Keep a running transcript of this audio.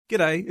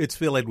G'day, it's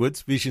Phil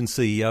Edwards, Vision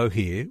CEO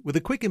here, with a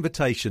quick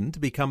invitation to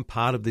become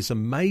part of this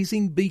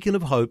amazing beacon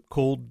of hope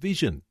called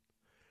Vision.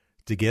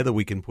 Together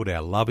we can put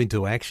our love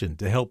into action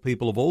to help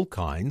people of all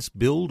kinds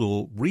build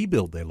or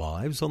rebuild their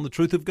lives on the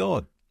truth of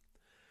God.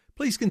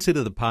 Please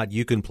consider the part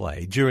you can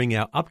play during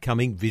our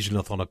upcoming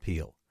Visionathon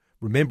appeal,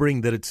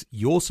 remembering that it's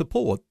your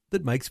support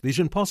that makes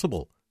Vision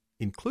possible,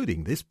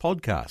 including this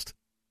podcast.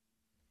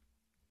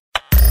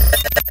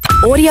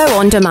 Audio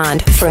on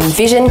demand from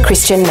Vision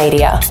Christian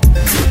Media.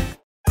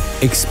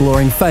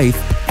 Exploring faith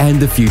and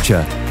the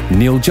future.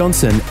 Neil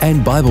Johnson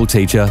and Bible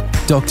teacher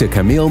Dr.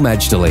 Kameel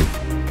Majdali.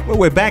 Well,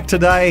 we're back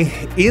today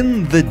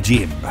in the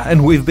gym,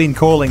 and we've been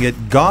calling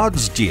it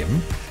God's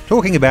Gym,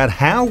 talking about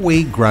how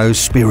we grow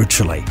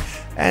spiritually,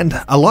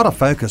 and a lot of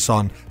focus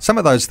on some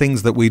of those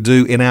things that we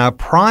do in our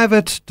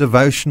private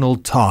devotional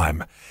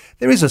time.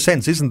 There is a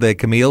sense, isn't there,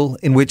 Kameel,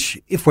 in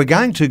which if we're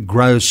going to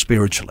grow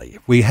spiritually,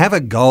 if we have a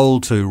goal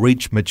to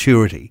reach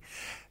maturity,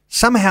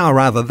 somehow or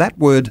other, that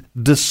word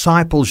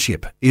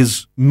discipleship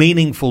is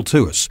meaningful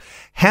to us.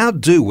 How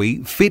do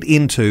we fit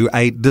into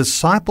a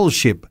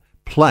discipleship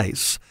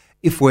place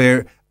if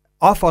we're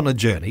off on a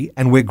journey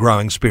and we're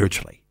growing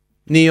spiritually?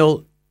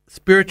 Neil,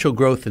 spiritual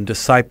growth and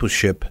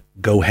discipleship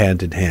go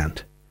hand in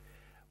hand.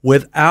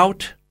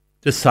 Without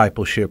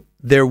discipleship,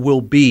 there will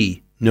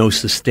be no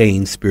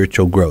sustained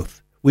spiritual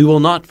growth. We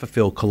will not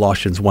fulfill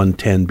Colossians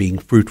 1:10, being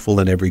fruitful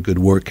in every good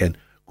work and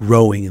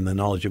growing in the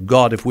knowledge of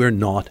God, if we're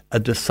not a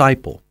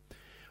disciple.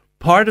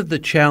 Part of the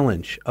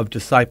challenge of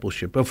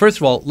discipleship, but first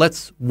of all,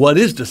 what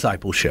is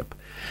discipleship?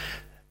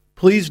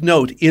 Please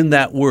note in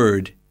that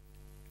word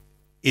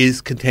is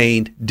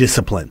contained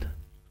discipline.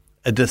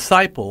 A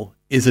disciple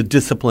is a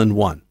disciplined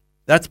one.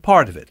 That's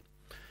part of it.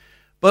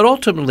 But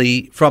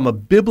ultimately, from a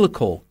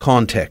biblical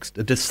context,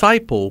 a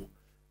disciple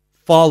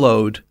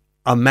followed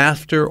a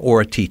master or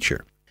a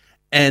teacher.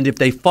 And if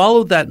they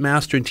followed that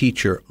master and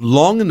teacher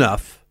long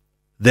enough,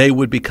 they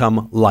would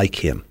become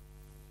like him.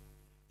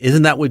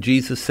 Isn't that what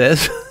Jesus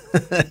says?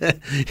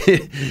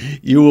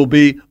 You will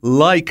be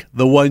like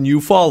the one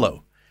you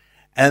follow.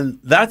 And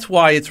that's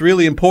why it's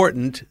really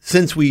important,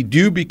 since we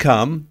do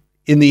become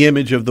in the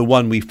image of the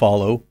one we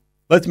follow,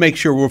 let's make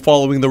sure we're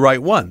following the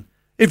right one.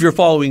 If you're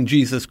following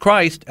Jesus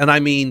Christ, and I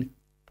mean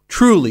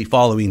truly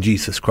following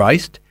Jesus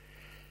Christ,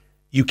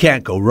 you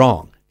can't go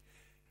wrong.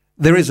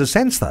 There is a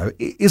sense, though,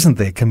 isn't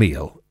there,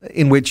 Kameel,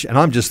 in which, and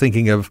I'm just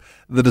thinking of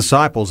the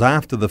disciples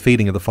after the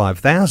feeding of the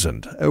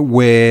 5,000,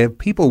 where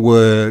people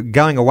were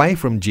going away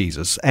from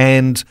Jesus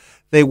and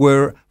there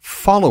were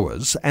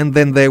followers and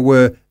then there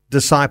were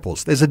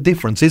disciples. There's a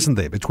difference, isn't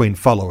there, between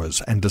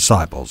followers and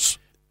disciples?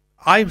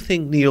 I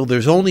think, Neil,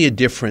 there's only a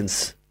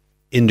difference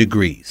in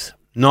degrees,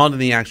 not in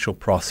the actual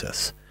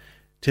process.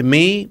 To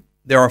me,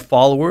 there are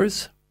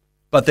followers,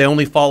 but they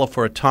only follow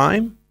for a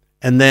time,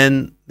 and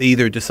then they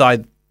either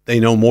decide they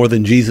know more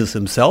than Jesus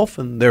himself,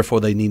 and therefore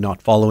they need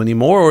not follow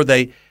anymore, or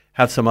they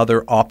have some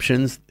other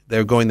options.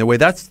 They're going their way.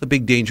 That's the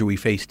big danger we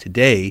face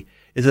today,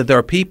 is that there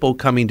are people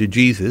coming to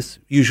Jesus,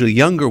 usually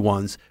younger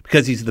ones,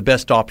 because he's the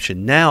best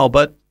option now,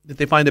 but if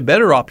they find a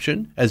better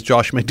option, as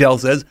Josh McDowell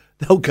says,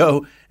 they'll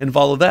go and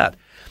follow that.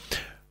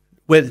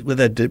 With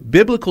a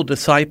biblical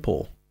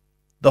disciple,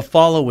 the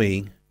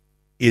following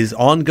is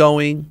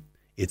ongoing,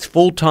 it's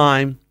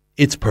full-time,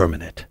 it's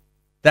permanent.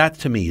 That,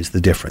 to me, is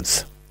the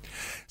difference.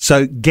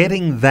 So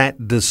getting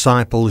that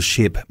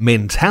discipleship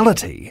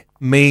mentality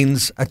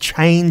means a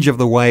change of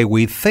the way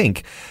we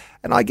think.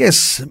 And I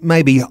guess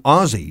maybe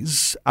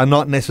Aussies are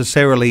not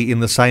necessarily in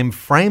the same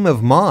frame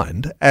of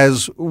mind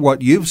as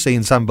what you've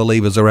seen some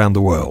believers around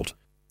the world.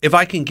 If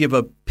I can give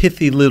a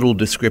pithy little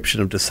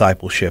description of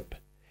discipleship,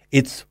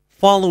 it's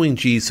following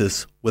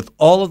Jesus with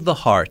all of the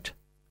heart,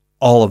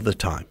 all of the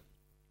time.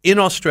 In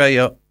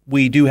Australia,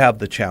 we do have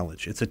the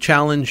challenge. It's a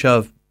challenge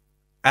of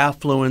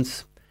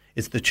affluence.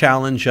 It's the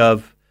challenge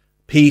of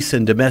peace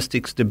and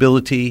domestic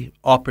stability,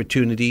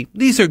 opportunity.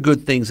 These are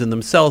good things in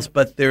themselves,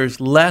 but there's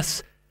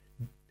less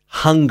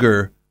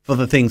hunger for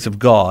the things of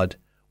God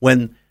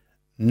when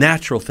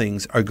natural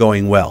things are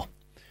going well.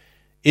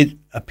 It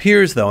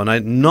appears, though, and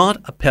I'm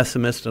not a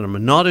pessimist and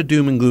I'm not a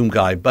doom and gloom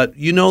guy, but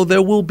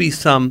there will be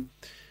some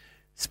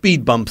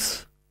speed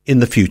bumps in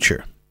the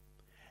future.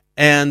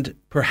 And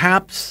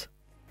perhaps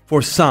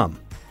for some,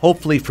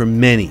 hopefully for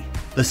many,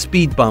 the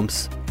speed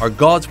bumps are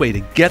God's way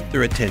to get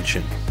their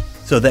attention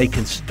so they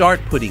can start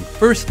putting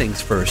first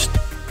things first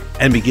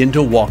and begin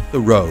to walk the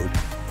road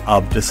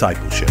of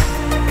discipleship.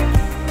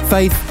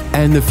 Faith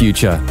and the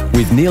Future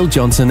with Neil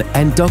Johnson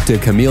and Dr.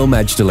 Kameel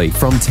Majdali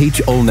from Teach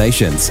All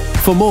Nations.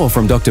 For more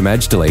from Dr.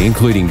 Majdali,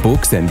 including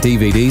books and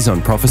DVDs on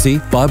prophecy,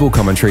 Bible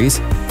commentaries,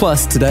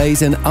 plus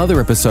today's and other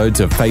episodes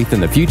of Faith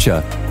and the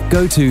Future,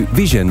 go to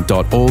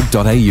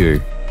vision.org.au.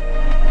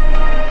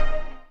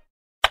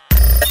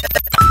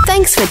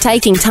 Thanks for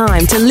taking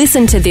time to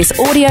listen to this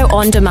audio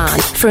on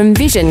demand from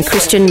Vision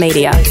Christian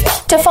Media.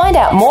 To find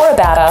out more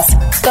about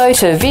us, go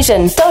to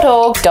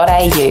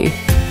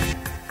vision.org.au.